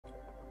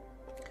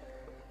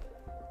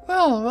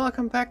Well,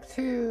 welcome back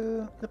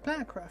to the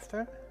Planet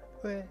Crafter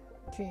with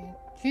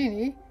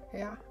Genie.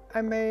 Yeah,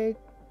 I made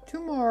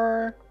two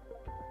more,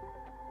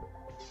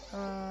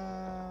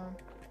 or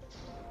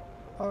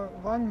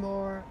one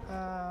more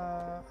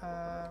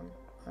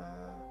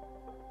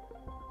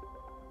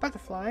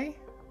butterfly,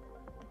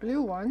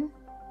 blue one,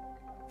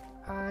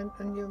 and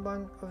a new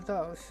one of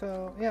those.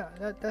 So yeah,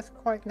 that's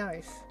quite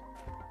nice.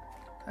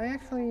 I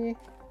actually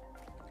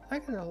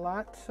like it a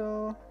lot.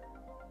 So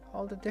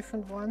all the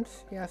different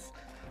ones, yes.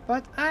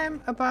 But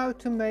I'm about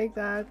to make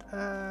that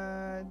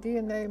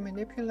DNA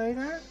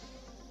manipulator.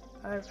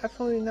 I have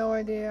absolutely no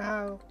idea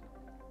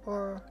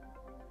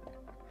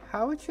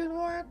how it should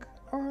work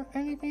or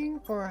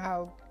anything or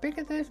how big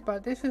it is,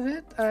 but this is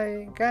it.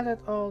 I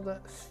gathered all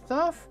the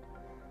stuff.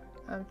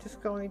 I'm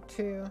just going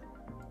to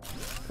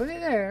put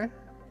it there.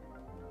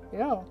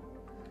 Yeah.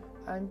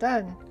 And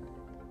then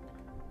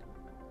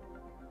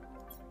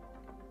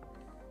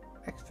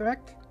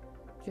extract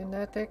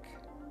genetic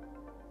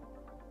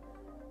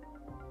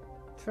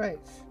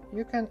traits.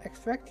 You can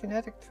extract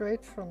genetic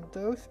traits from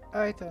those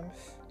items.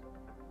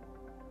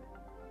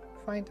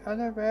 Find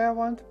other rare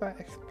ones by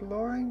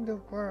exploring the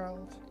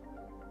world.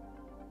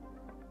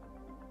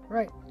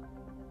 Right.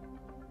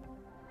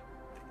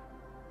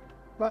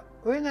 But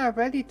we're not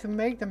ready to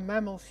make the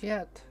mammals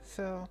yet,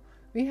 so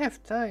we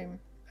have time,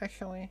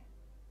 actually.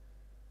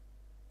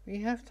 We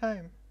have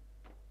time.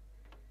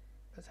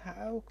 But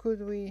how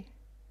could we...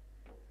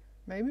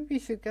 Maybe we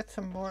should get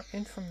some more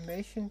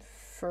information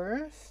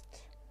first.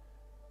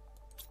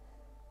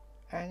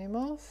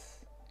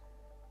 Animals.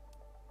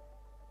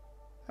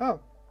 Oh.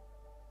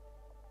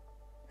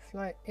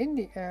 Fly in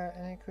the air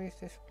and increase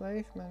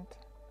displacement.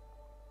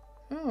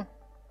 Oh,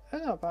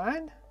 that's not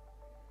bad.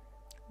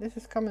 This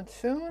is coming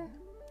soon.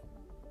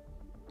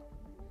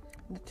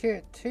 The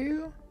tier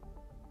 2.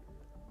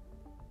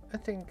 I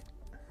think.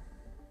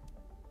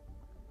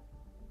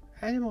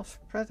 Animal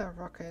spreader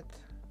rocket.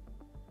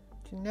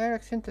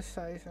 Generic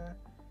synthesizer.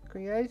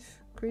 Creates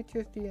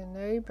creatures'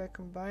 DNA by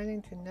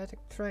combining genetic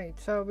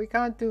traits. So we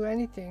can't do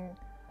anything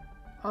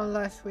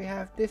unless we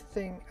have this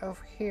thing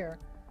over here.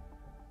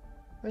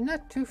 We're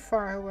not too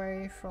far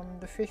away from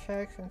the fish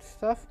eggs and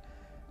stuff.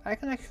 I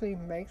can actually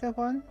make that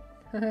one.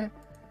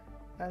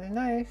 That is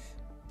nice.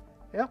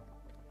 Yep.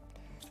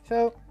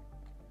 So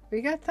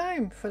we got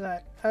time for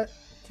that. I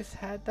just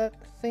had that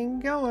thing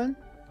going.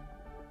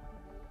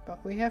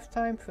 But we have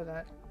time for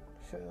that.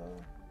 So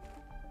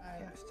I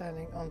am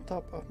standing on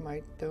top of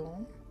my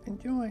dome,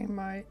 enjoying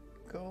my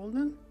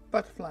golden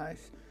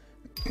butterflies.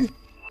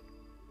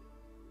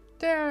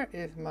 There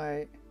is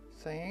my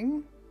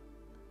thing.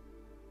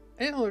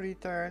 It'll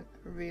return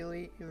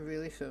really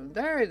soon.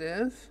 There it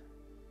is.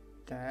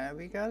 There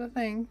we got a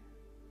thing.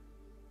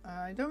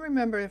 I don't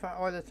remember if I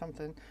ordered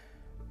something.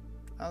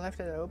 I left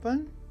it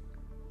open.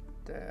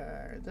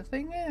 There the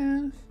thing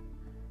is.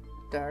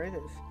 There it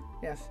is.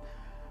 Yes.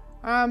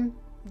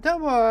 There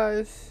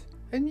was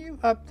a new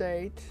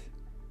update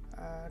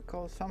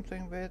called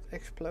something with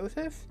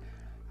explosives,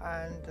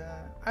 and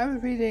I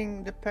was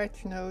reading the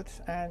patch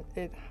notes and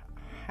it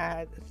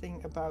had a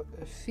thing about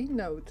a sea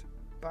note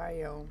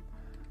biome,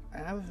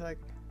 and I was like,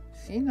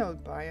 sea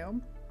note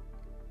biome?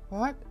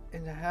 What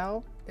in the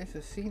hell is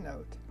a sea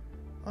note?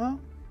 Well,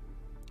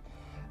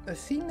 a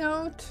sea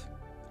note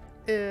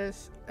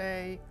is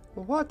a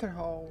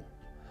waterhole,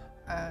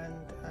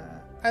 and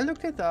I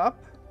looked it up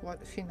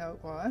what a sea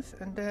note was,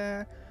 and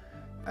there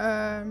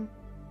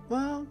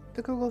well,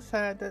 the Google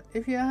said that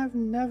if you have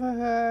never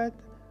heard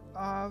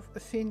of a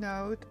sea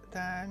note,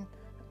 then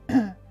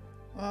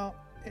well,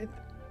 it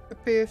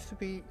appears to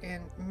be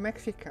in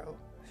Mexico,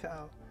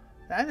 so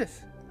that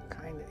is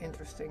kind of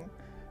interesting.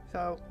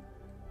 So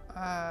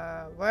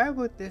where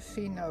would this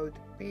sea note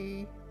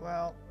be?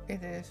 Well,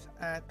 it is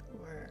at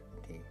where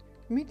the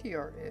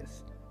meteor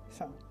is.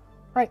 So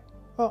right,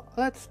 well,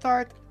 let's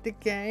start the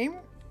game.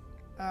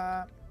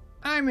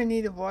 I'm in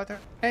need of water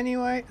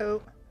anyway.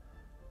 Oh,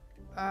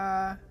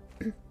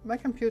 my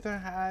computer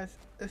has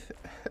a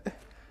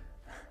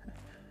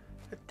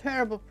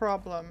terrible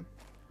problem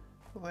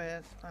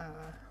with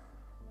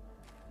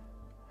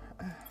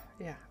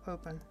yeah,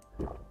 open.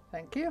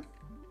 Thank you.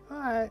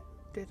 I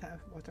did have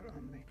water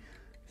on me,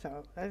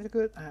 so that's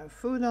good. I have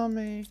food on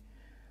me.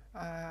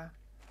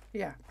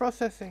 Yeah,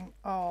 processing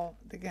all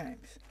the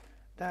games.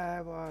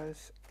 There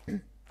was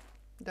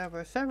there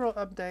were several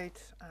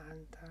updates,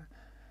 and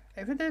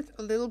if it is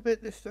a little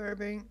bit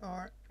disturbing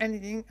or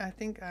anything, I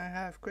think I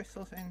have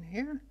crystals in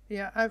here.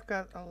 Yeah, I've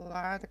got a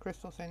lot of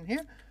crystals in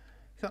here.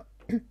 So,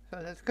 so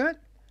that's good.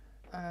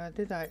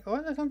 Did I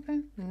order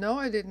something? No,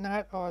 I did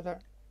not order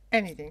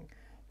anything.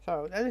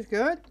 So that is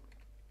good.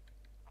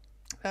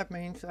 That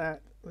means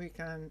that we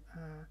can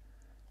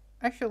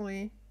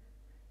actually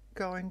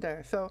go in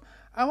there. So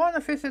I want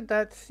to visit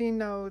that sea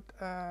note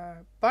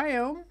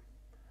biome.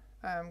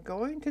 I'm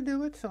going to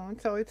do it soon.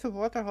 So it's a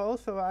water hole,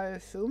 so I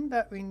assume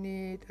that we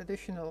need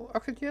additional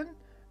oxygen,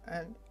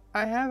 and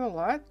I have a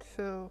lot.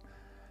 So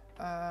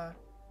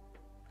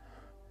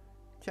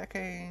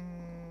checking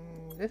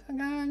this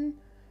again.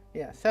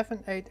 Yeah,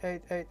 7, 8,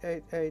 8, 8,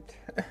 8, 8.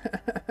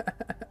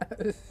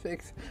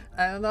 6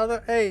 and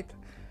another 8.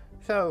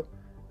 So,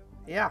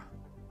 yeah.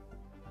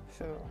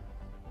 So,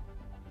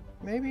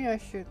 maybe I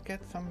should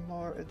get some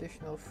more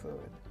additional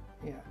food.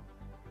 Yeah.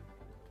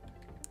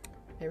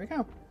 Here we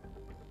go.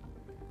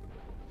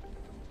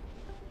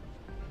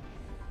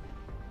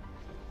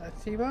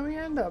 Let's see where we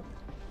end up.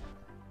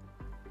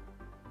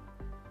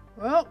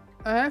 Well,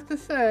 I have to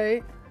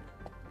say,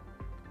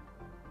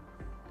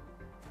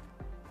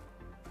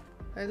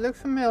 it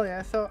looks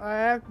familiar, so I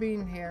have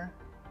been here.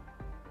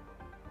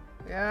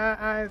 Yeah,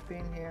 I've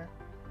been here.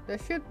 There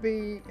should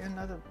be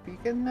another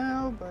beacon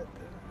now, but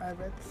I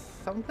read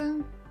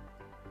something.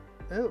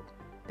 Oh,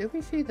 did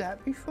we see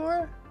that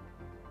before?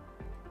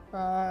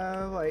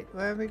 Wait,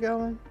 where are we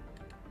going?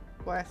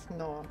 West,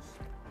 north.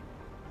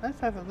 Let's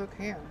have a look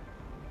here.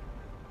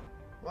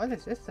 What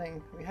is this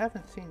thing? We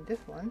haven't seen this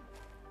one.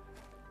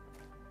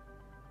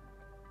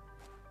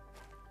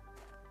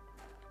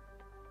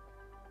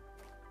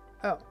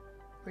 Oh,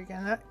 we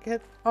cannot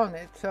get on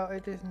it, so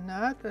it is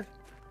not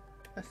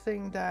a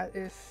thing that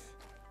is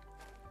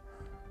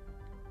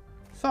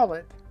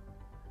solid.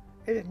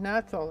 It is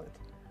not solid.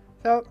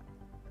 So,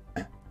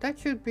 that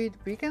should be the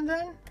beacon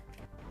then?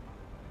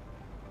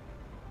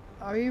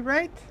 Are we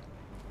right?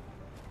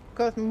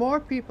 Because more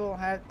people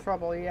had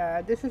trouble.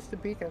 Yeah, this is the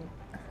beacon.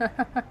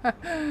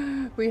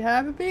 We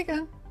have a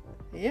beacon.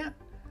 Yeah.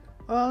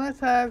 Well, let's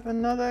have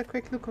another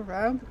quick look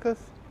around because,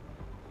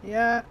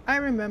 yeah, I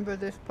remember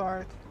this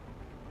part.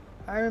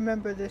 I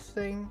remember this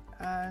thing.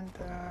 And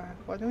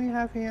what do we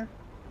have here?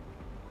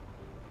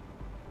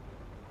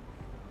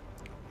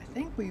 I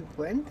think we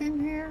went in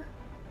here.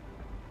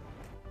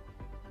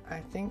 I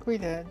think we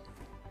did.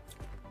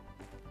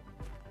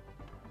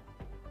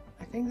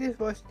 I think this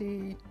was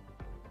the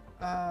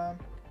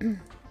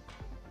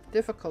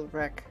difficult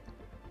wreck.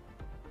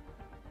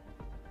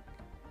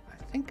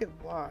 I think it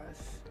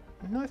was.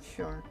 I'm not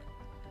sure.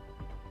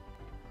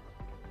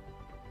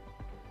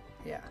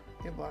 Yeah,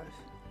 it was.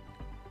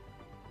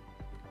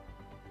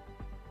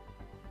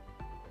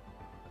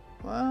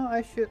 Well,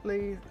 I should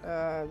leave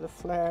the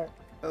flare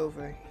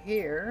over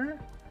here.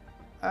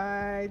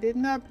 I did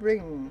not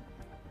bring...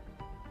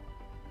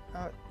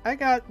 I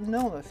got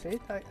Nullna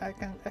seed. I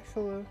can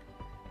actually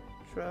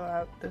throw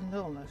out the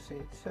Nullna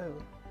seed, so...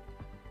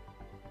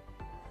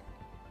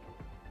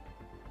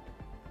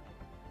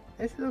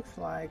 This looks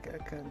like a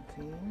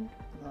canteen,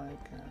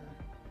 like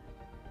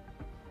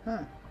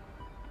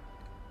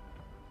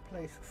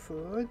place for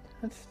food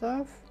and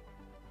stuff.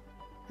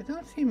 I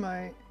don't see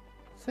my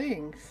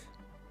things.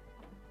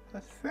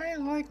 That's very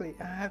likely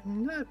I have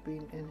not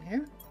been in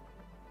here.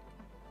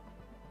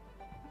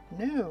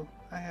 No,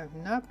 I have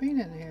not been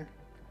in here.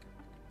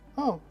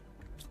 Oh,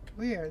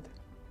 weird.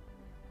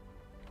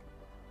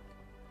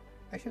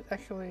 I should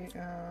actually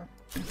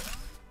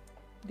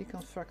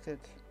deconstruct it.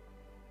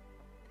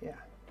 Yeah.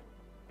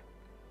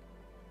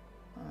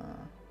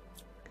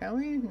 Can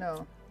we?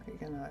 No, we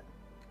cannot.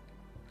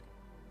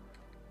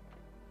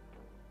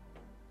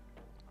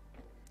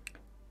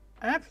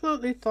 I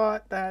absolutely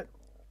thought that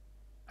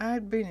I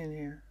had been in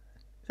here.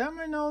 Is that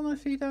my Nullna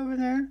seat over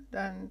there?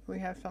 Then we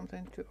have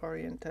something to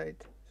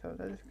orientate. So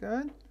that is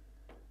good.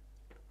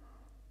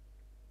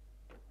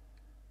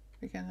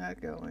 We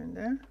cannot go in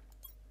there.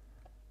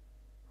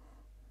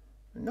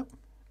 Nope,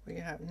 we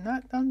have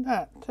not done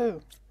that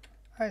too,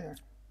 either.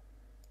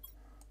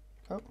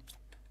 Oh.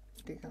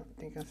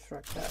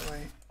 Deconstruct that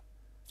way.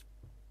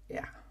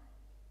 Yeah.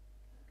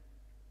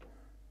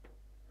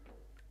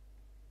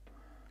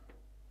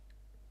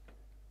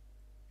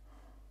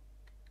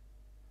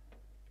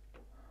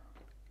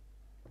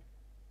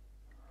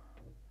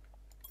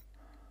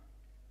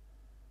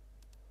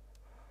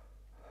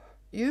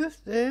 Use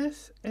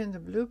this in the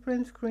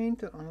blueprint screen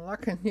to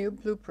unlock a new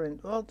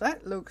blueprint. Well,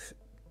 that looks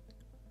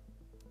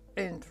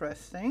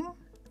interesting.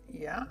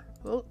 Yeah,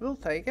 we'll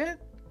take it.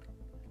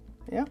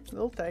 Yep,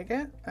 we'll take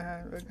it.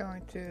 We're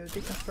going to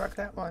deconstruct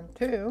that one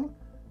too.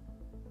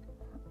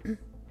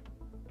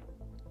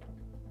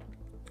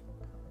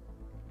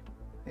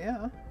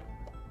 Yeah.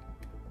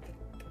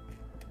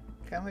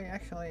 Can we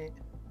actually...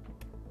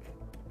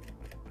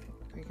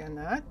 We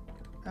cannot?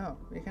 Oh,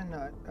 we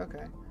cannot.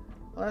 Okay.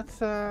 Let's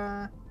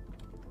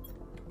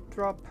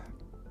drop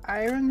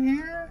iron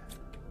here.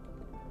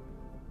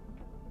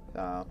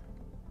 So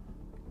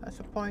that's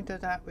a pointer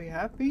that we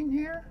have been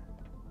here.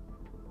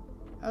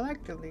 I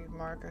like to leave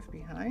markers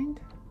behind.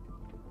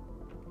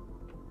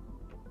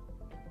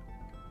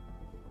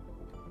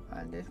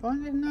 And this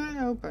one is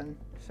not open,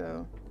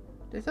 so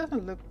this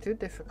doesn't look too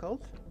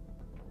difficult.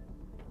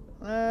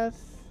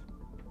 Let's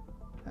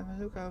have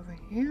a look over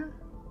here.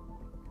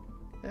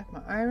 There's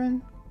my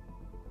iron.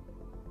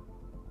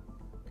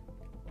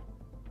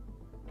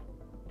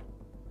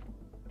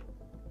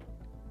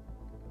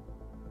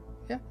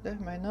 Yeah, there's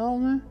my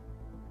Nullna.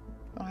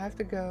 I'll have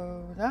to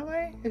go that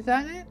way. Is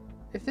that it?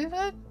 Is this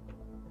it?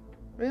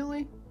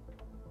 Really?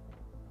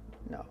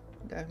 No,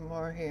 there's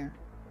more here.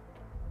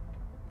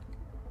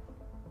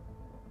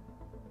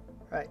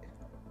 Right.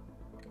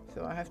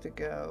 So I have to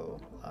go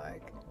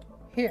like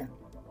here.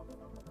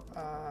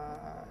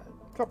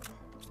 Drop.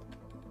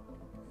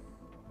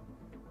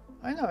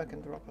 I know I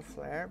can drop a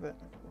flare, but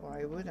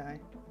why would I?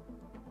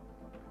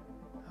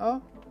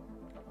 Oh,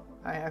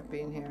 I have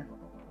been here.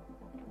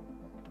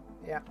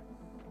 Yeah,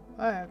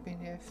 I have been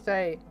here.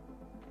 Stay.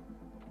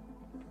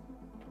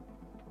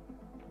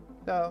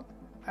 So,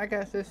 I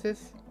guess this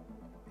is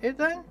it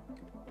then?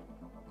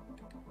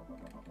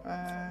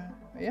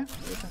 Yeah,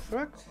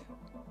 reconstruct.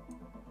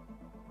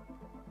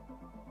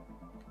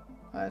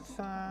 Let's,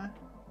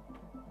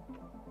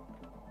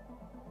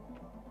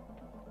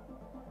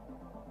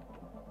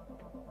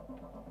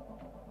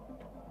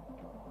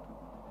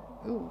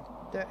 ooh,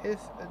 there is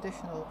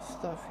additional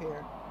stuff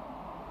here.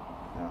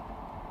 Oh,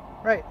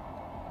 right.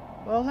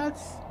 Well,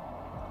 let's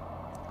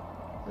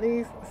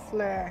leave a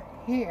flare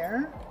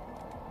here.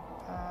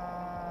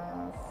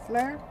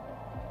 Flare.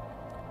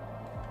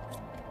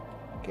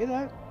 Get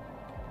out.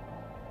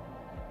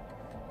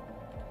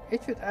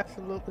 It should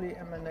absolutely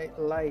emanate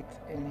light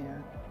in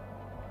here.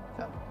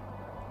 So,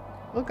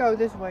 we'll go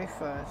this way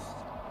first.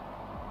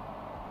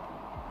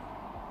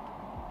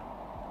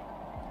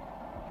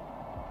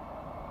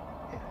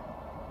 Yeah.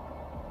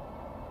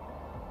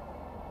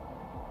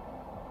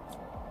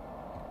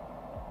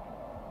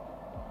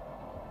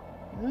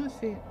 I don't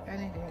see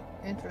anything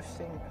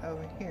interesting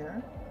over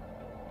here.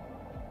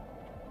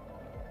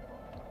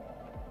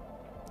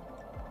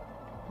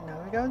 Now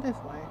we go this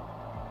way.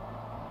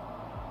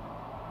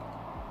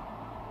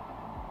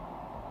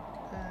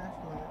 There's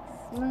my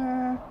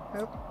flare.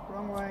 Oh,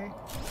 wrong way.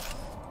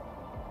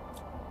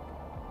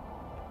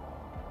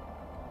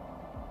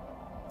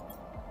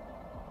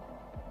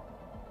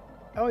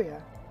 Oh yeah,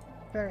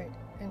 very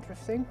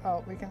interesting.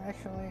 Oh, we can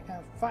actually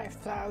have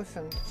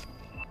 5,000.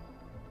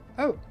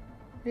 Oh,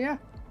 yeah,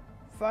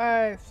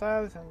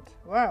 5,000.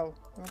 Wow,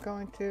 we're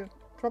going to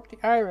drop the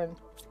iron.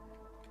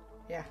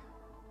 Yeah.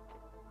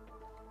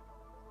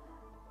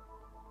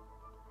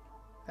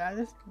 That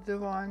is the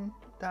one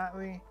that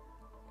we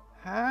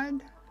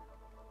had.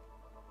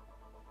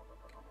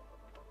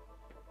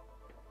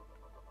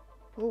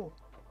 Ooh.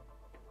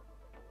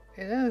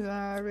 It is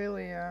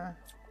really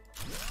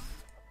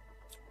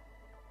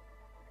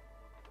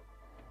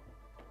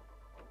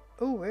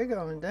oh, we're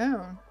going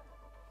down.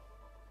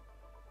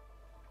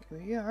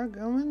 We are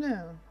going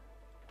down.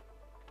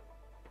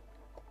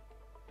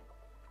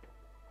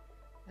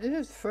 This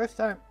is the first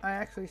time I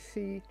actually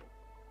see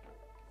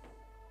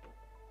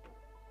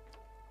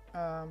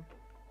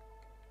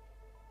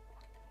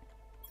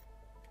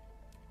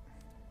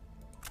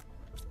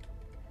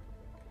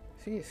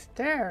see a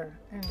stair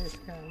in this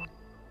game.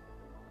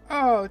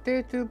 Oh,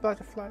 tier 2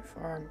 butterfly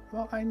farm.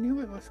 Well, I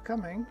knew it was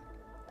coming.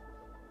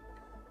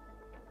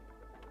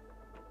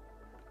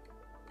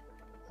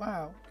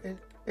 Wow, it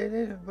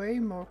is way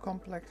more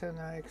complex than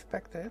I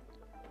expected.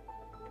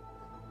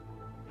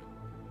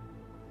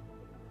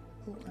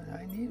 Oh, and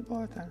I need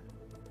water.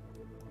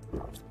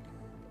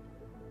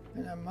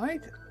 And I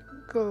might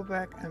go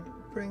back and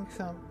bring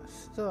some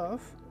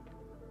stuff.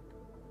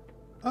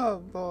 Oh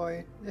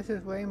boy, this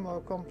is way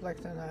more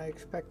complex than I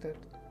expected.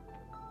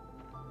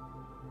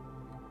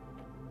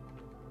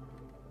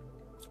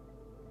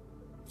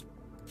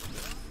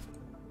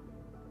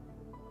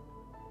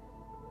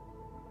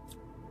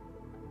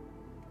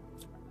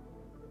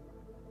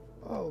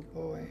 Oh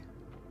boy.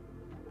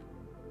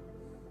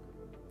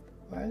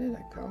 Where did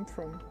I come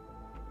from?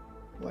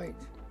 Wait.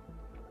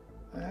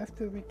 I have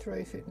to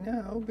retrace it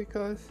now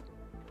because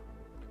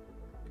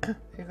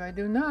if I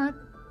do not,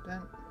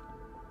 then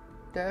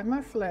there's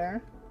my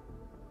flare.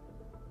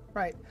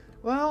 Right.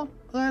 Well,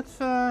 let's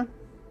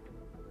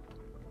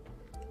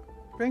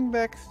bring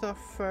back stuff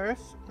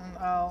first and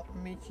I'll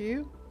meet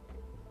you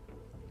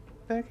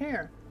back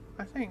here,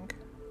 I think.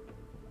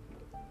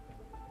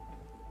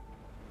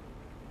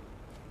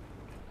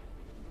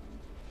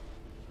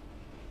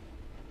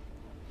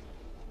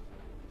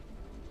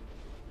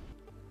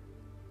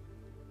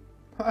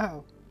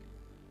 Wow.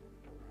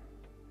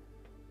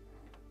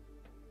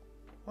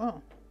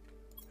 Well,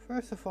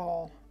 first of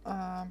all,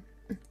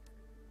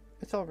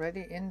 it's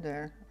already in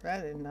there.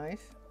 That is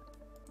nice.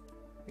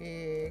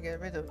 We get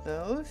rid of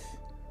those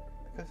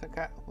because I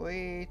got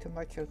way too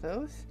much of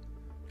those.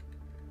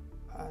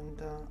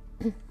 And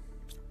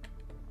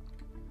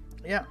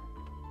yeah,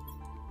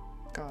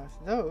 because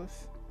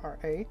those are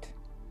 8.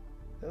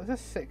 Those are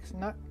 6.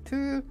 Not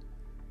too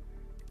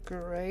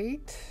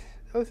great.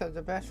 Those are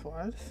the best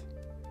ones.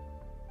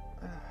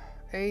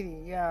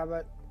 80, yeah,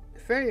 but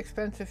very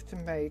expensive to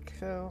make,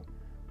 so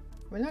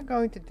we're not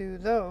going to do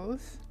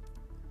those.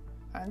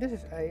 And this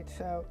is 8,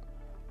 so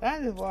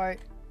that is why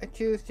I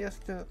choose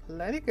just to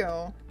let it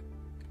go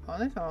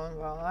on its own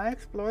while I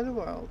explore the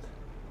world.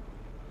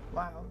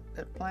 Wow,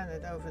 that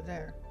planet over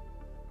there.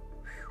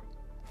 Whew.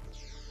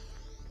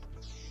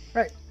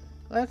 Right,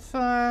 let's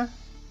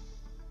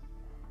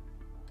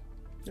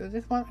do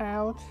this one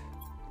out,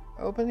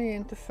 open the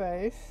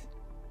interface.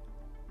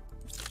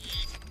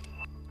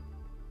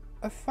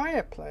 A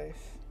fireplace.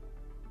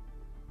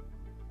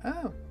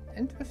 Oh,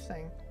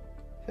 interesting.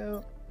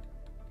 So,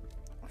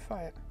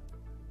 fire.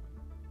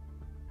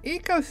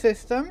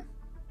 Ecosystem?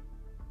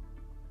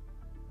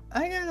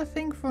 I got a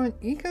thing for an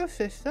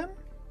ecosystem?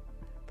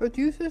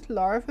 Produces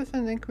larvae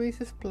and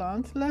increases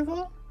plant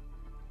level?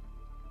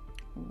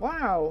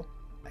 Wow,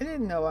 I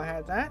didn't know I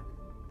had that.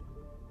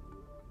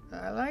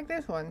 I like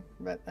this one,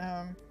 but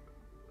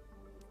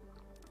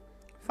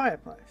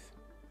fireplace.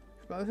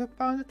 Explosive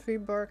powder, tree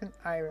bark and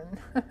iron.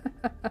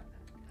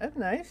 That's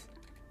nice.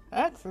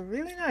 That's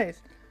really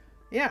nice.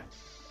 Yeah,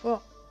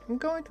 well, I'm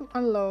going to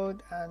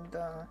unload and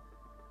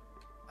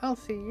I'll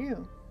see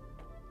you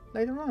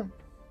later on.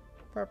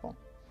 Purple.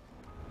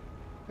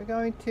 We're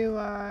going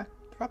to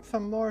drop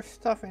some more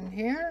stuff in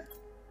here.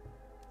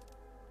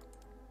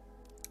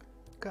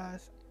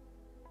 Because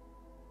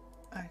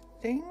I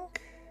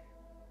think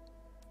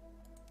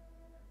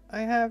I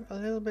have a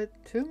little bit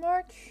too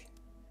much.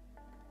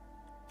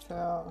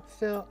 So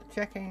still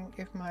checking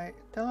if my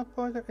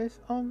teleporter is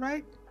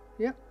alright.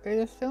 Yep, it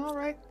is still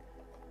alright.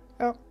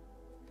 Oh,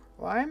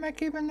 why am I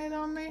keeping it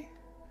on me?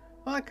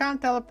 Well, I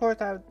can't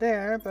teleport out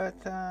there, but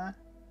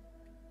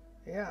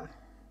yeah.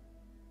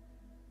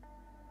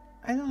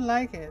 I don't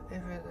like it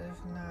if it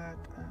is not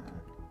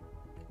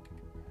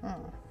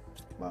oh,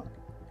 well,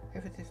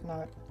 if it is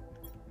not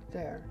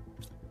there.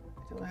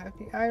 I don't have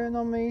the iron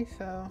on me,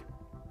 so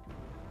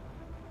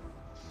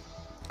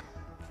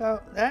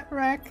that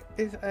rack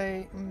is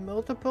a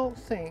multiple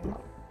thing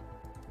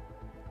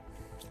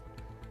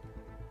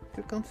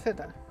to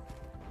consider.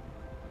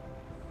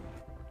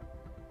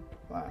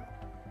 Wow.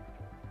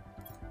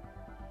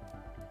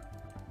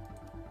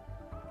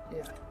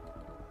 Yeah.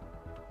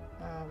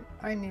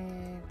 I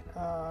need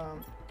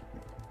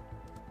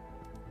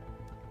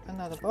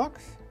another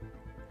box.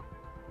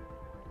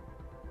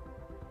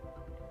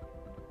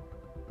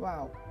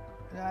 Wow,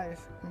 that is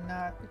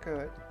not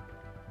good.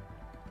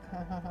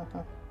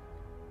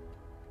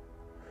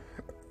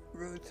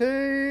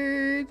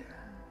 Rotate.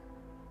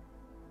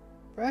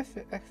 Press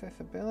the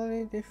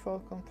accessibility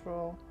default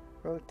control.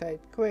 Rotate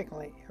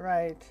quickly.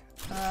 Right.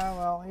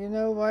 Well, you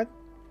know what?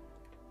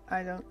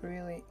 I don't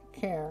really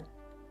care.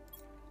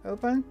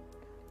 Open.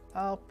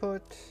 I'll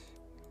put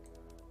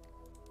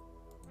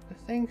the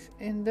things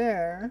in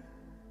there.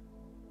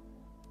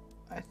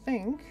 I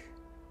think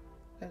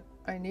that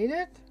I need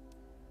it.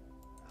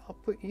 I'll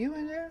put you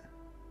in there.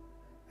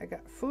 I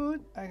got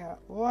food. I got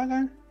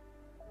water.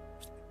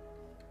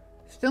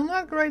 Still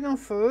not great on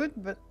food,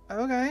 but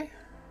okay.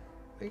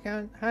 We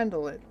can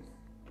handle it.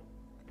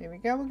 Here we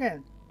go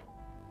again.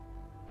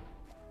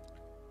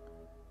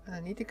 And I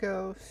need to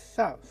go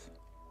south.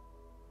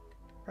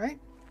 Right?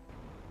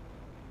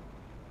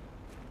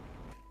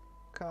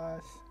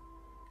 Because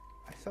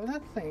I saw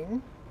that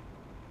thing.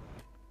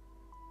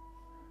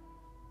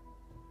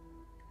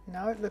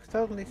 Now it looks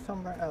totally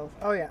somewhere else.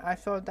 Oh yeah, I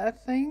saw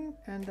that thing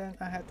and then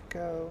I had to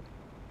go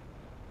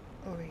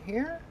over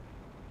here.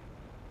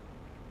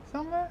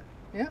 Somewhere?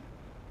 Yeah.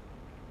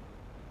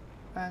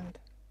 And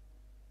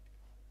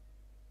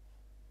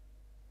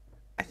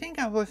I think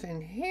I was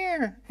in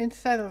here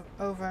instead of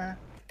over.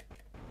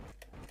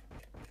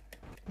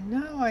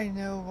 Now I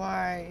know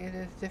why it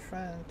is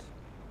different.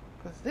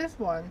 Because this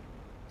one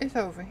is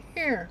over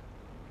here.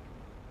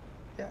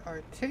 There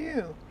are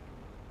two.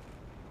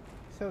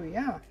 So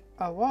yeah,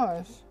 I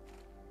was.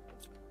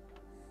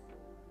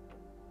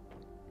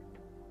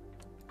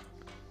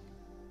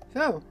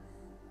 So.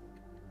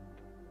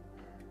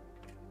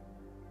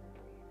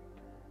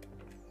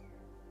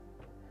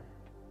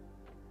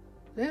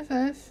 This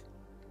is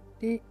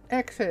the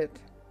exit,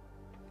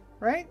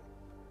 right?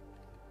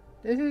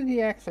 This is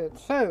the exit.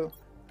 So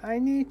I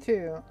need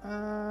to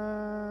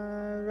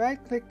right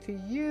click to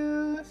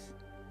use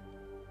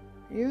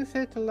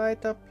it to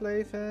light up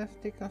places,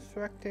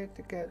 deconstruct it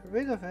to get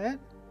rid of it.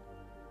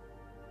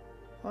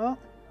 Well,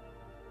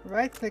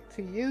 right click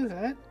to use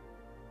it.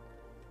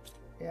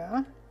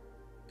 Yeah.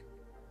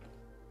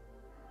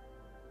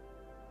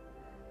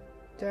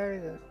 There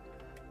it is.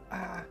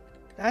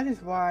 That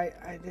is why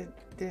I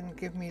didn't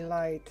give me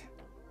light.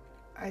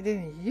 I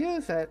didn't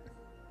use it.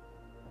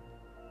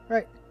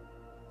 Right.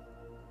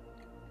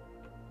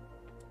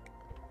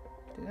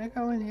 Did I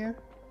go in here?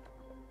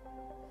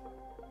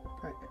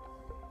 Right.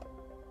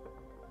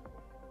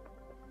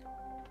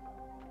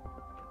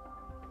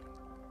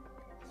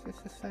 Is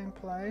this the same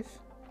place?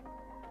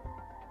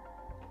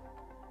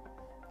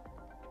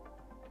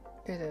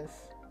 It is.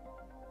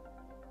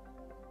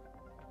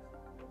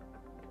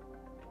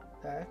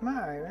 There's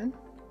my iron.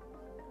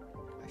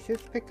 I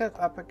should pick that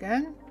up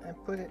again and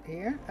put it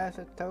here as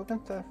a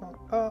token.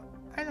 Oh,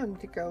 I don't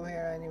need to go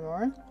here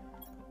anymore.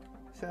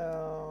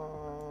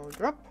 So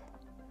drop.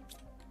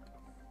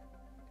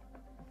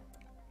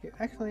 You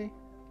actually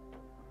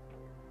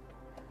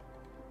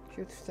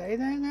should stay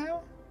there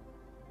now.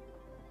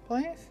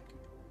 Please.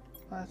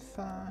 Let's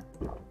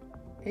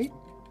eat.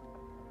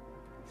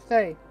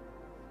 Stay.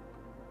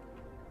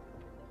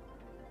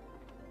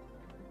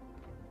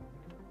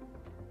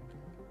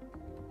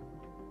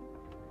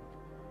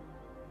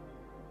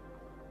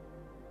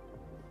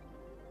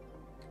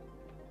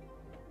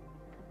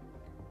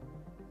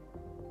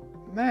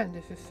 Man,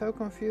 this is so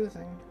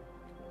confusing.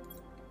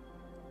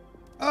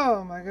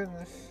 Oh my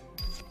goodness.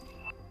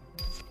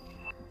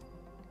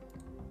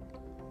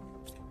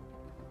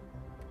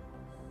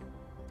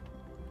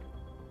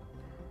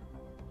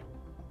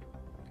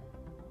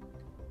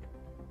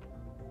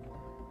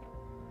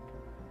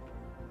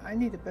 I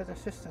need a better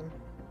system.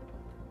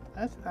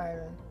 That's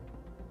iron.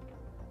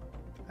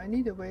 I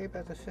need a way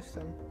better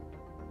system.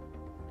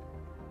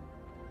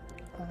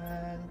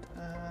 And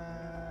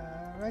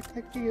right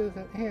click to use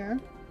it here.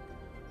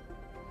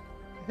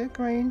 Is it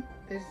green?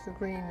 It's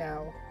green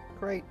now.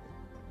 Great.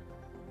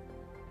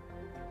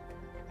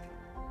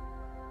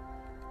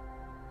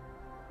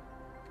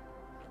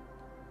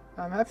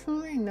 I'm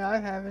absolutely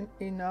not having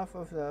enough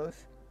of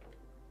those.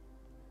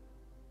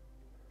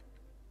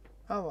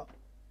 Oh well.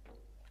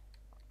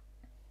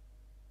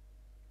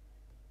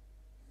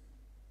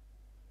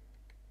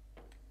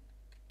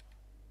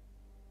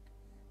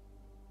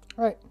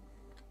 Right.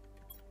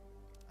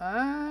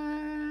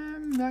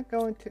 I'm not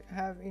going to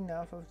have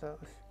enough of those.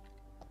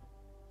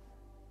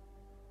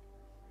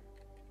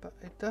 But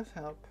it does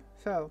help.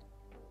 So,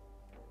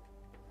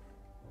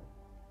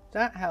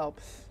 that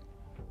helps.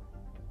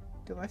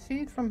 Do I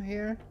see it from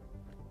here?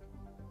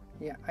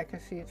 Yeah, I can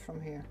see it from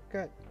here.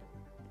 Good.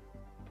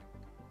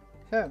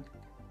 So,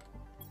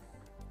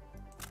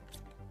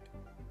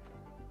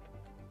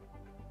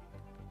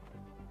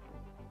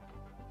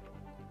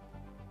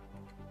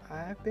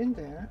 I've been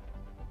there.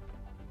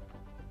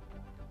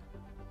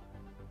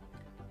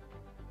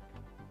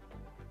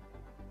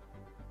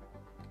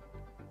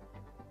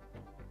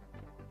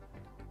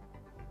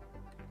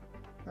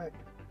 Right.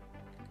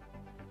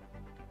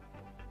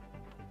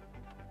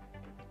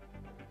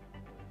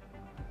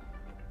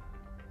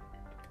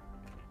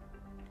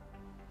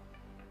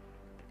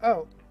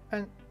 Oh,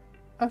 and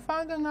I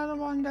found another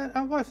one that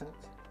I wasn't.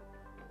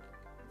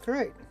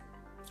 Great.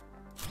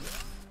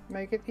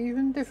 Make it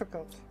even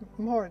difficult.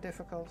 More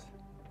difficult.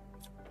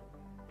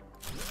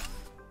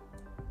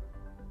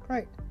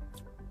 Great.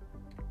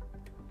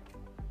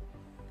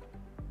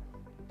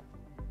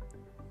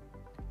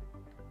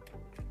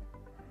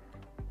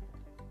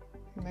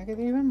 Make it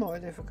even more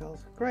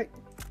difficult. Great.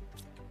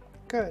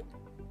 Good.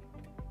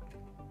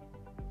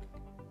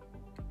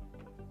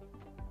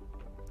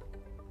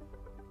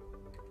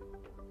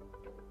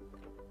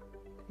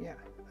 Yeah,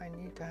 I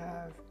need to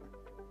have...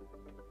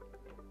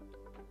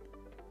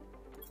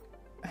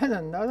 And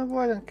another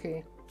warden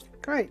key.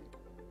 Great.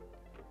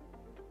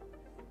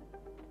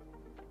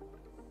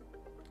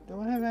 Do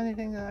I have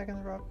anything that I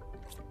can rub?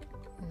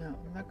 No,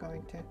 I'm not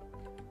going to.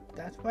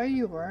 That's where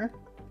you were.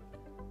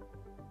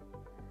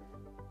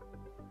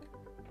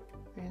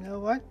 You know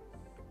what?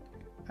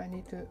 I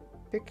need to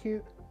pick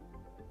you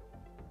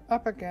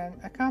up again.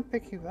 I can't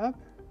pick you up.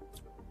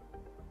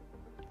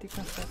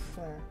 Deconstruct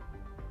flare.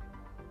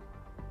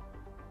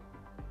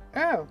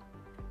 Oh!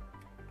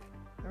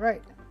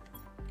 Right.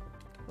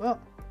 Well,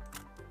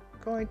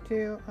 going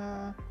to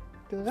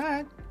do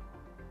that.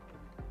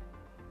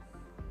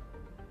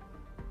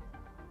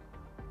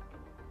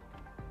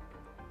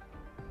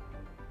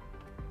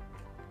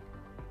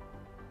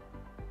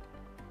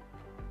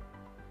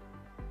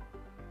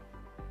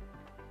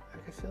 I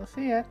can still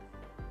see it.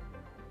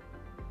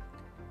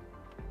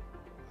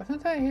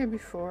 Wasn't I here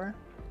before?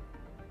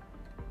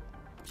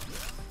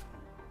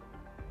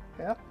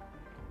 Yep,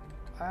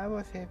 I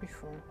was here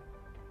before.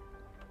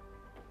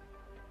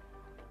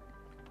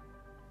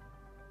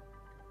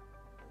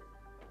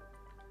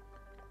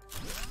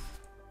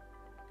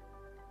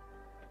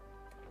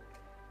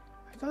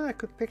 I thought I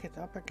could pick it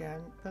up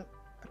again, but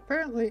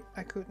apparently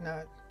I could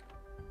not.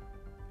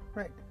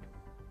 Right.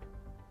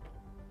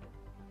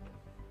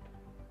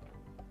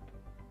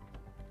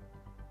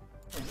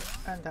 Yeah,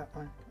 and that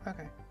one.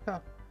 Okay,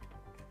 so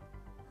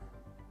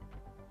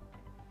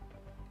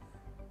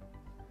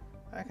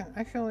I can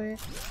actually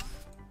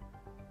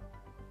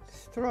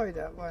destroy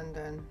that one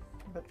then,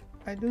 but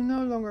I do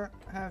no longer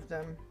have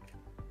them.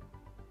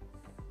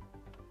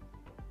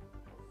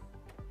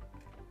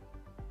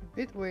 A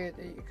bit weird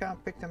that you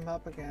can't pick them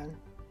up again.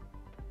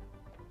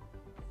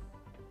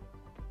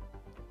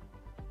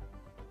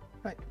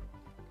 Right.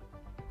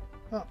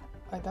 Well,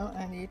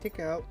 I need to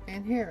go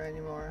in here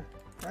anymore,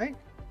 right?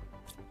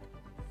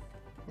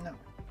 No.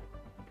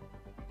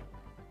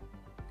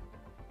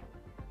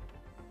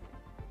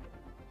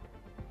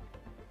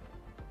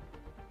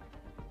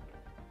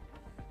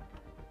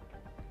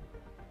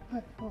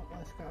 Right, well,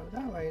 let's go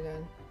that way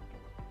then.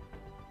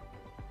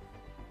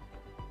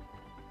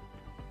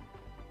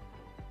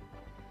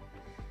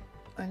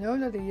 I know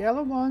that the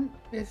yellow one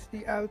is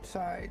the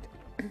outside.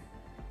 We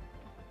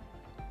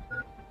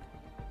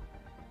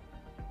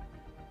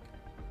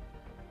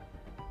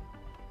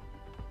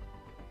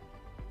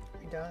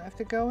don't have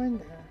to go in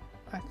there,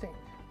 I think.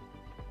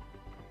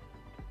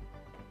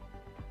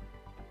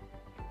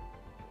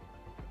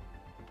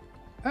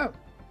 Oh!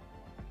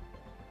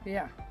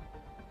 Yeah.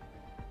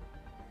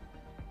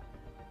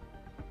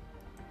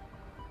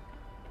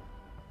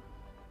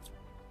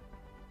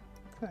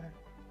 Okay.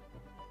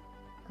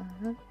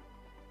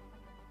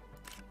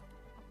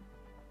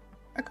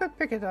 I could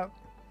pick it up.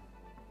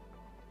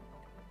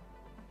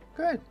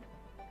 Good.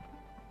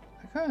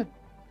 Good.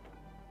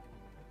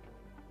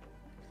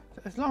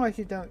 So as long as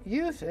you don't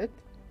use it,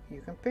 you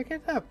can pick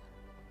it up.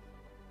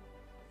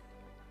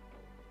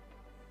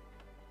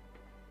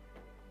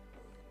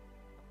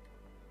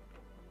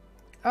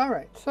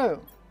 Alright,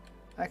 so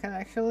I can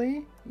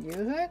actually use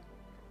it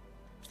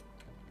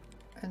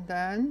and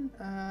then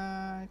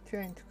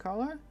change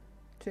color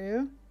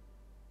to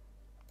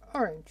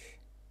orange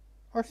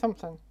or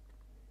something.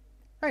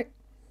 Right.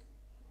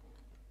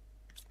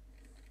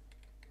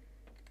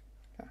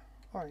 Yeah,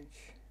 orange.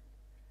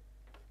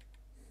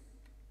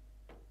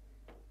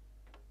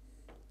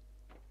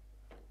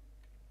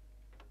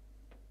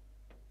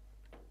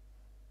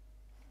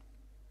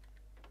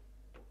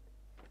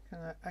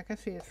 I can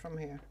see it from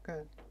here.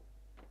 Good.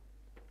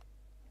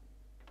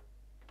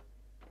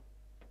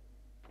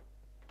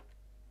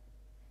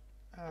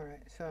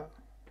 Alright, so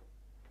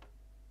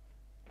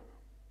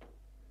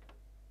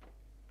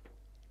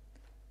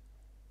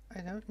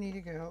I don't need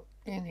to go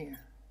in here.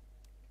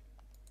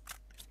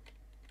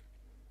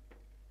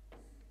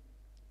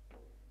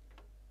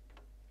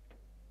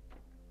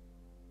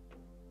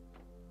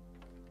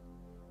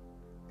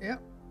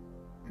 Yep.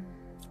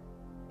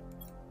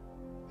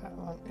 That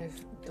one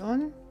is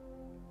done.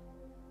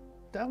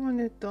 That one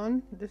is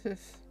done. This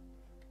is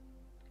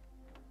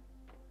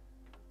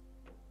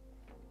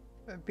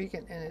a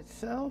beacon in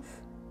itself.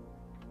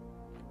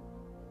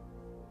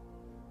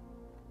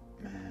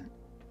 Man.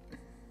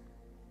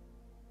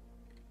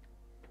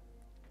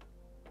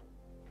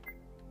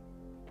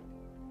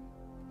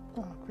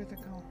 Oh,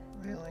 critical,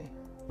 really?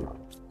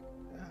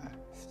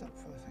 Stop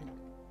fussing.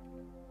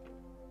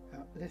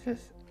 Oh, this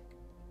is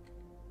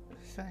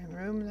the same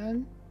room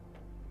then.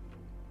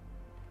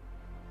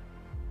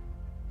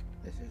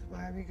 This is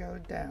why we go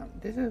down.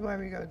 This is why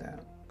we go down.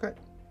 Good.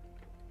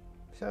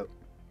 So,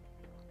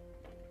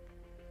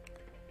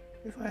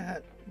 if I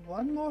had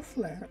one more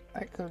flare,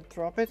 I could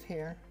drop it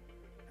here,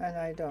 and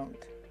I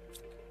don't.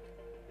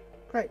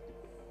 Great.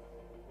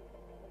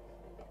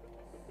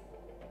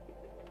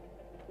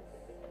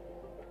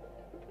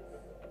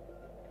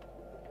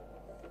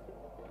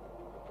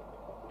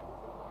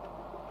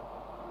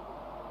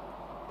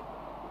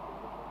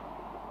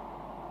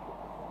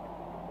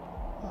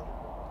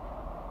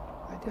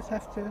 I just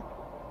have to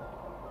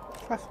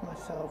trust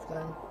myself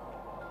then.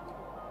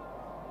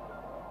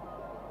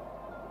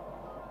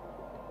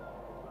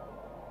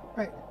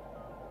 Right.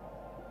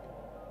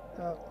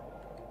 So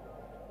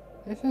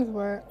this is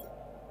where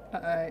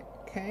I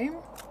came.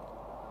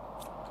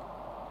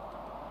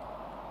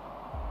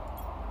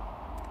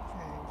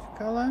 Change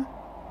color.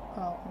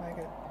 I'll make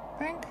it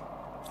pink.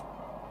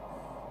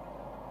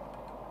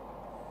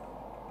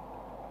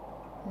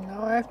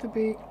 Now I have to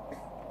be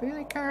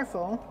really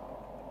careful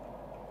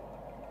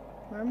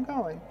where I'm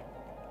going.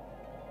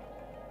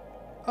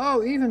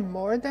 Oh, even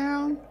more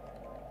down?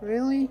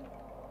 Really?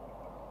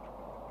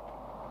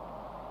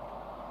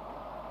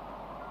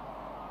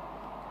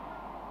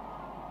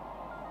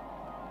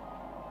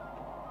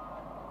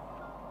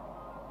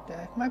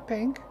 That's my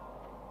pink.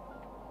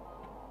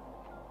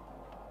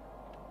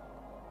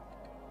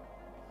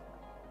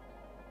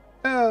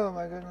 Oh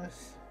my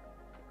goodness.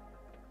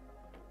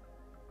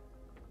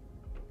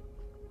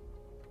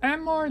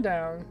 And more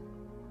down.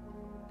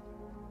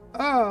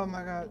 Oh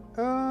my god.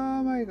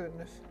 Oh my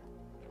goodness.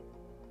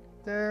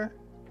 There.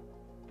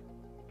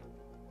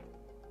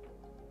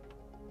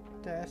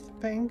 There's the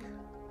pink.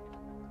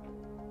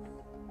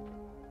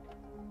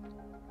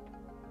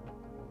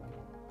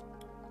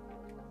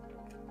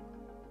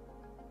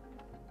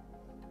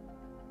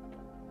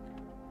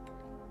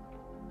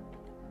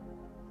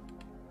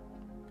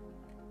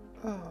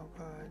 Oh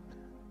god.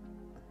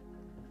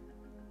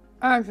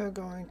 I'm so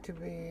going to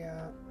be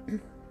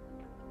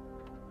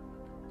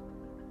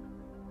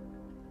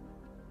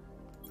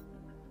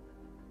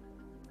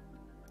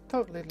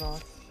totally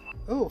lost.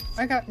 Oh,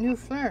 I got new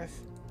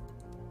flares.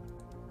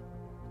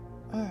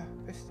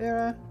 Is there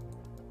a...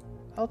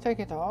 I'll take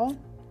it all.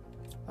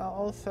 I'll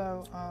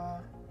also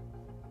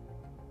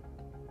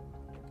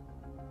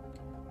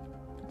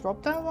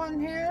drop that one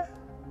here.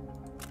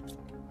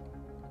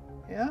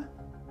 Yeah.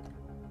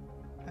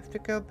 Have to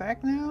go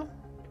back now.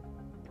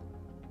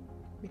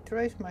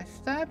 Retrace my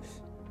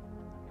steps.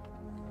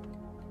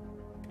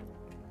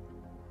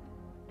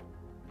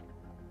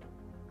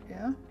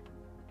 Yeah.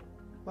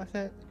 Was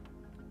it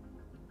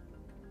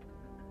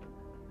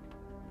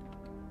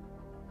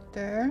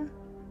there?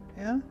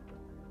 Yeah.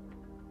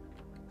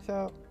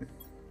 So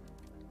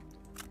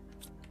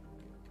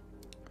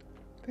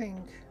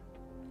pink.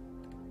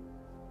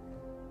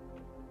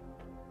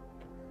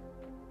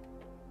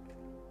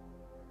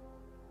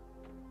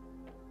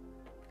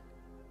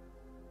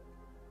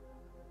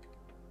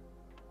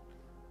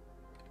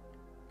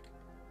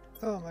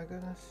 Oh my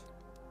goodness.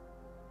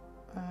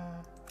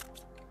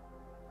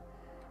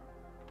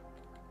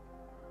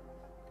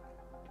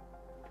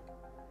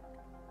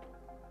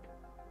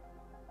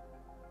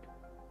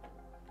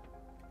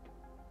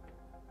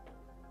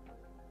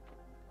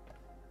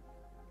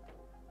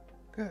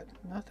 Good,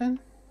 nothing.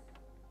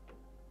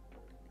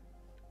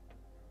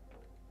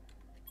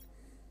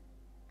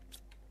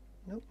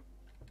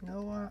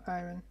 No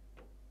iron.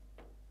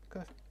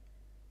 Because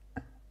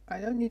I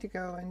don't need to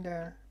go in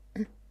there.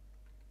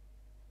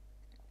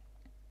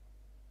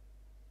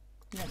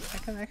 Yes, I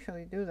can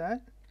actually do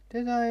that.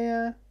 Did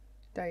I?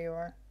 There you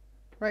are.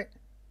 Right.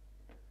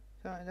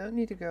 So I don't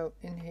need to go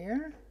in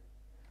here.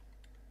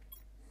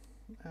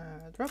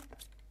 Drop.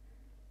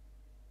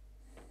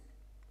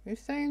 You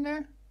staying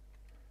there?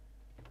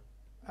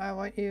 I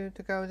want you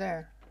to go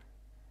there.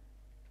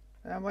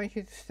 I want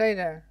you to stay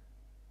there.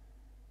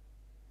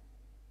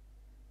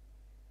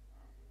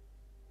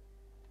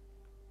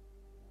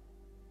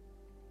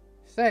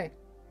 Stay.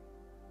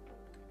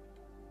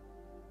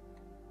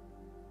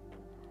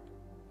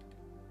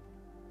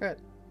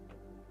 Good.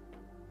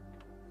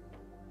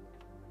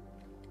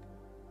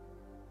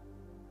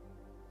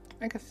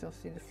 I can still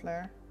see the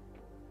flare.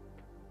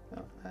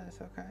 No, that is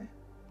okay.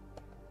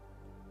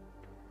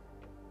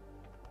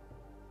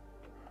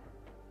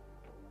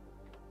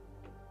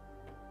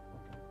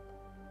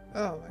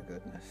 Oh my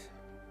goodness.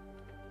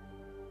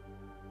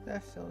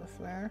 That's still the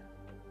flare.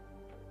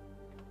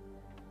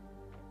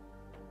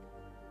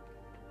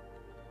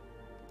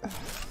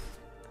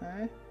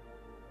 Okay.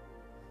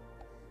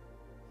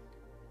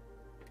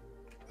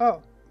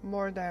 Oh,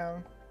 more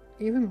down.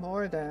 Even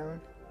more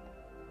down.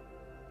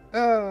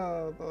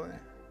 Oh boy.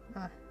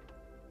 Ah.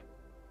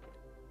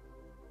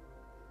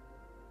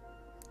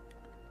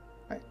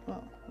 Right,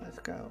 well, let's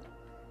go.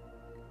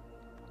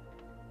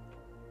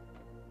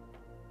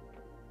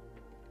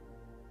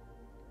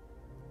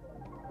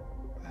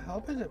 I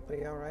hope it'll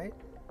be alright.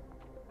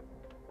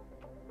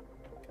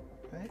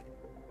 Right?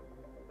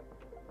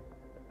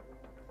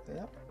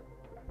 Yep.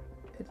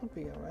 It'll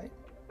be alright.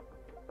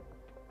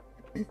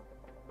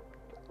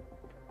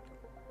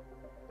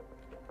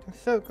 I'm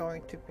so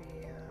going to be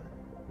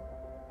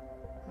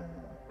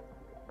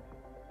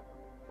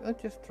I'll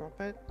just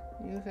drop it.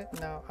 Use it?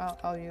 No,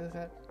 I'll use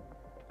it.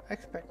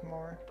 Expect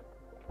more.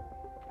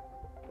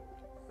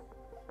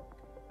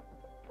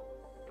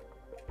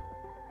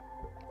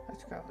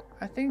 Let's go.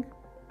 I think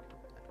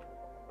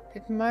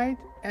it might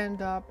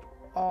end up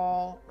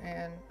all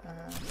in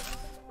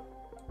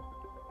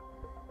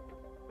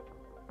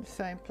the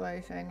same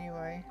place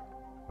anyway.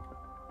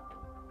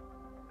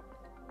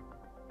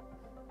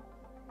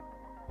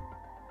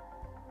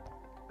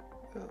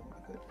 Oh my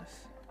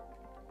goodness.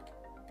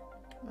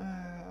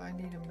 I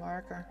need a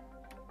marker.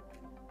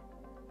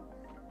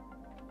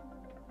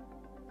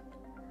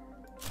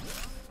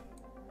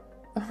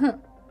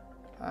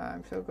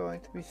 I'm so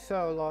going to be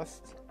so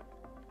lost.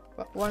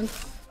 But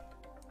once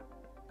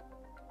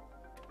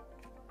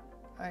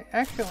I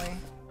actually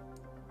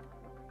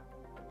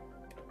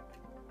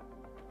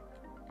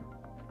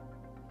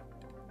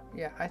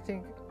I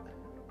think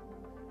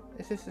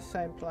this is the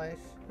same place.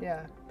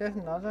 Yeah, there's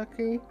another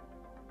key.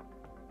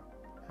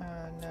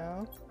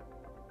 No.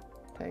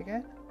 Take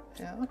it.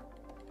 Yeah.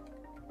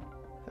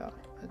 So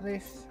at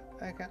least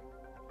I can.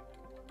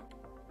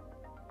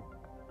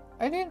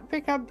 I didn't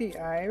pick up the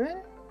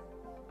iron.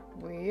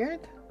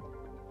 Weird.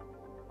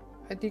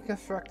 I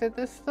deconstructed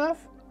this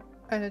stuff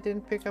and I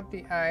didn't pick up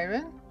the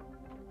iron.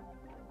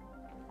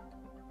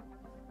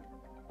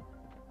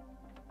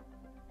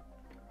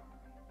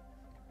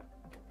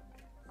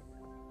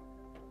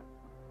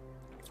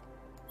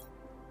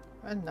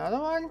 Another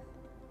one?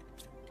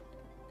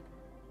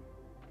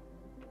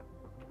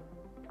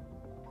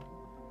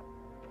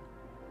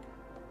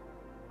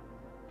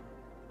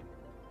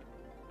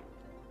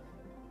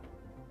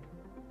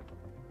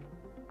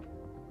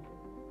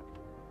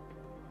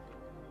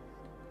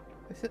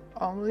 Is it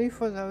only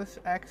for those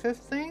access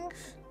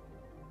things?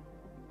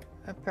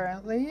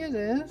 Apparently it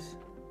is.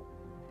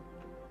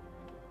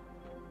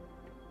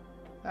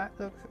 That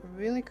looks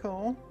really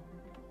cool.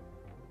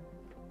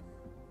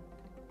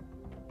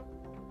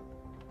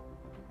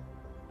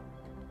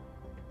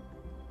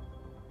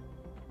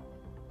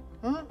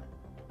 Huh?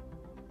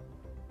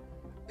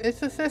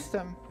 It's a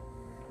system.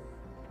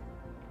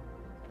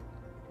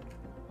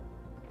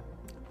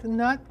 Do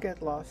not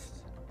get lost.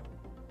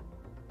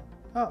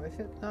 Oh, is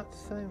it not the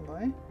same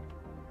way?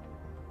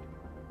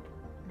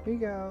 If we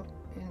go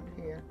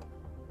in here.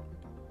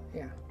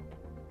 Yeah.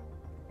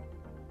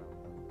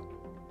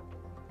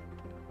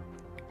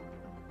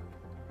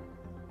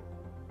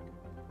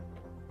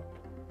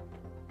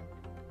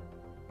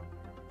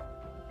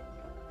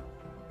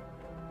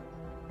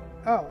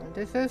 Oh, and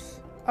this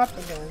is up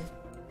again.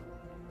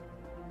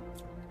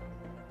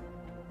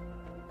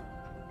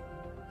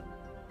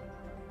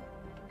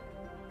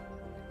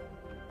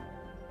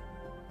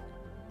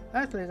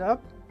 That lit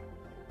up.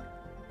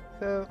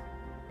 So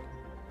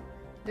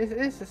this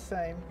is the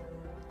same.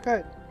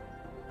 Good.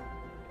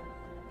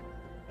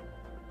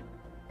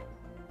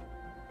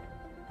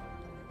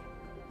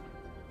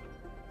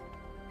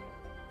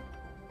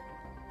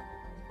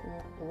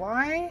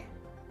 Why?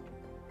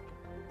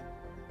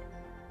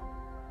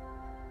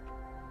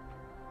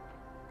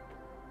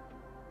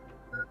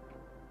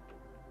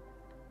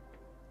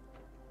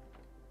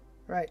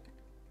 Right.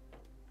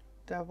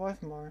 There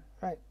was more.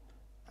 Right.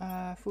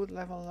 Food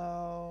level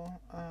low.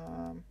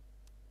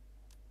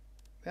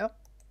 Yep.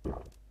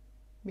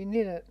 We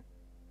need it.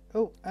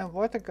 Oh, and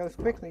water goes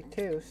quickly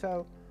too,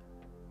 so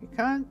you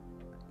can't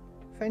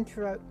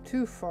venture out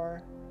too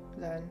far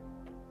then.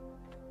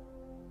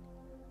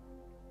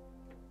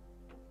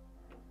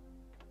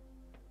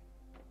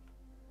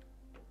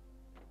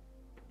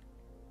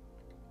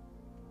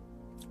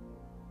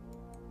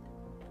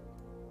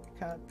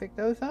 Can't pick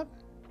those up?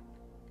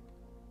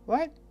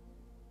 What?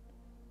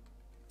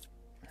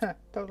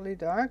 Totally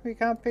dark. We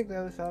can't pick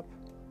those up.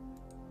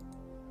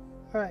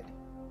 Alright.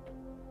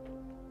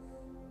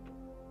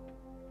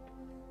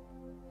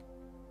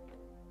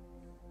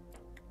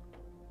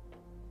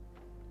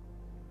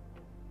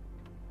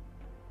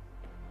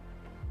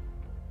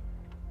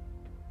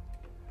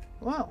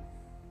 Well.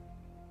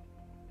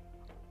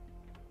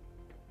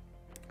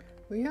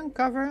 We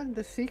uncover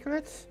the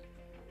secrets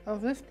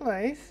of this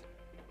place.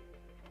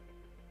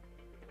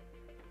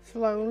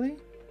 Slowly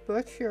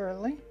but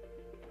surely.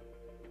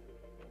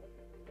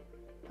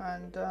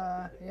 And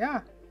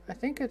yeah, I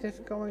think it is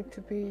going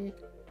to be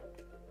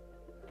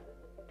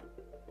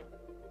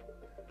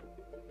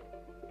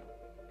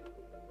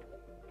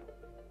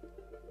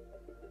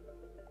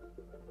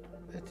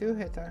a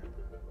two-hitter.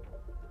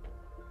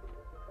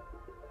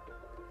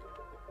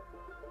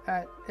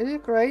 And it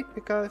is great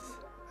because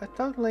I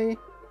totally...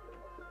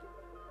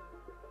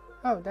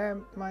 Oh, there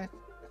my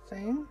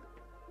thing.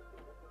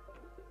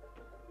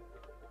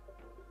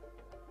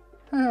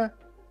 Huh.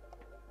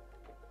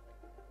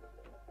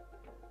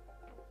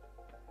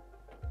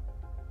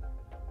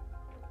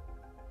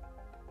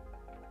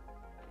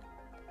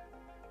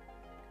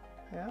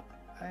 Yeah,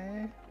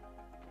 I'm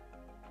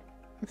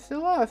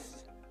still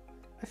lost.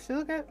 I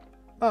still get...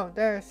 Oh,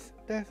 there's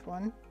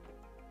one.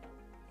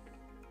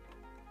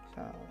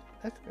 So,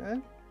 that's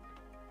good.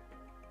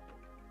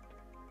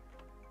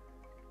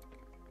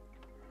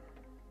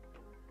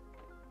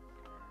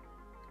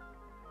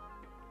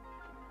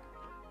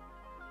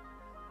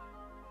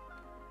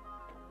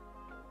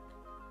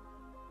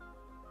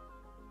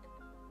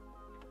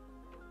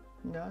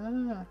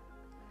 No.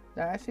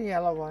 That's the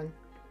yellow one.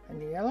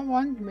 And the yellow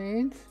one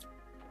means...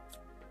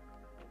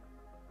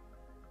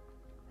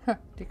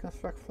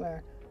 deconstruct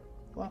flare.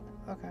 Well,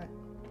 okay.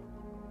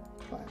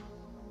 Fine.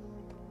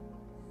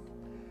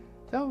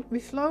 So, we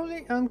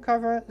slowly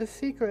uncover the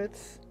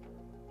secrets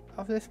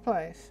of this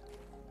place.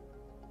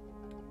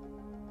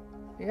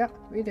 Yeah,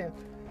 we do.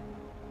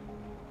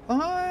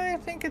 I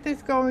think it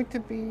is going to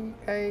be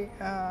a...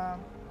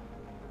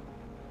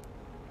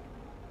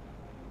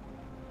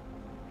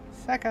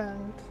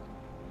 second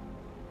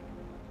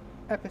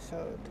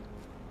episode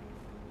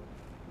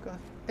because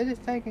it is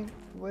taking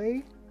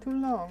way too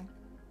long.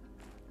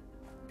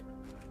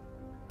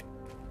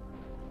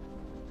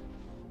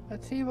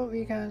 Let's see what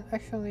we can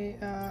actually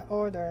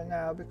order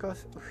now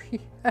because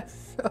we have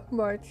so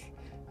much.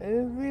 It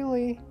is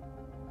really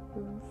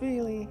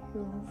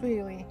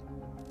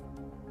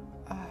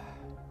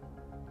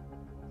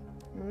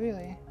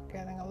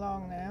getting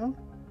along now.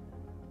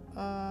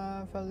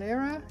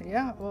 Valera,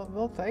 yeah,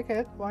 we'll take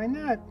it. Why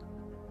not?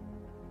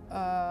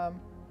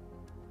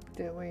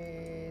 Did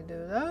we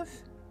do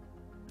those?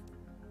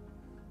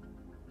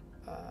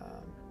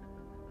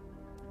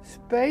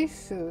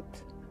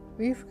 Spacesuit.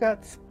 We've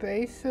got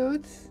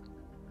spacesuits.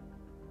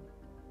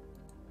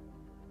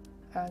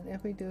 And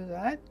if we do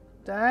that,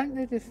 then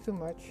it is too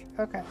much.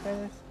 Okay, that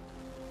is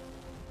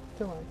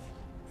too much.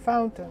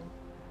 Fountain.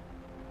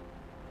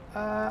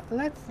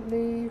 Let's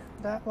leave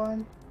that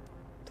one.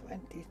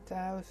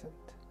 20,000.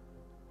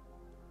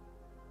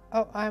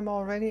 Oh, I'm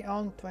already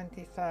on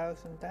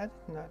 20,000.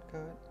 That's not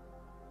good.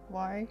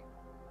 Why?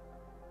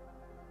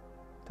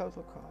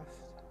 Total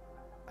cost.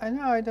 I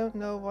know I don't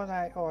know what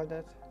I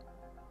ordered.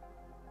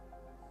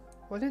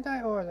 What did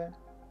I order?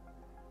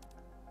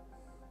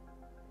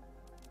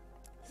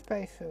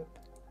 Spacesuit.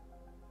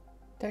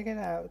 Take it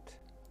out.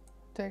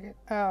 Take it.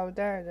 Oh,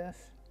 there it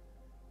is.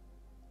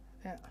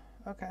 Yeah,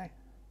 okay.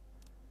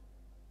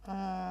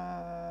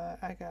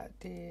 I got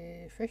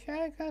the fish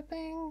egg, I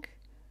think.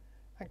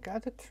 I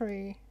got the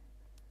tree.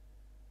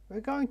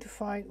 We're going to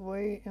find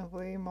way and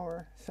way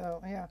more.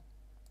 So, yeah.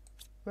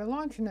 We're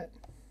launching it.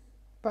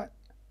 But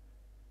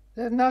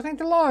there's nothing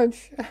to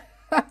launch.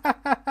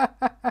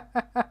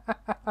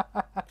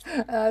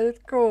 That's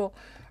cool.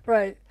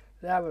 Right.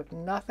 That was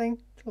nothing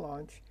to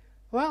launch.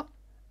 Well,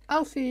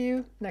 I'll see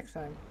you next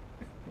time.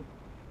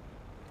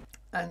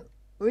 And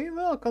we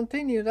will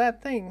continue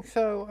that thing.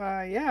 So,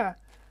 yeah.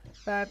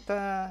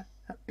 That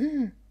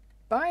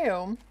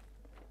biome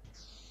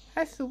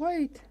has to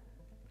wait.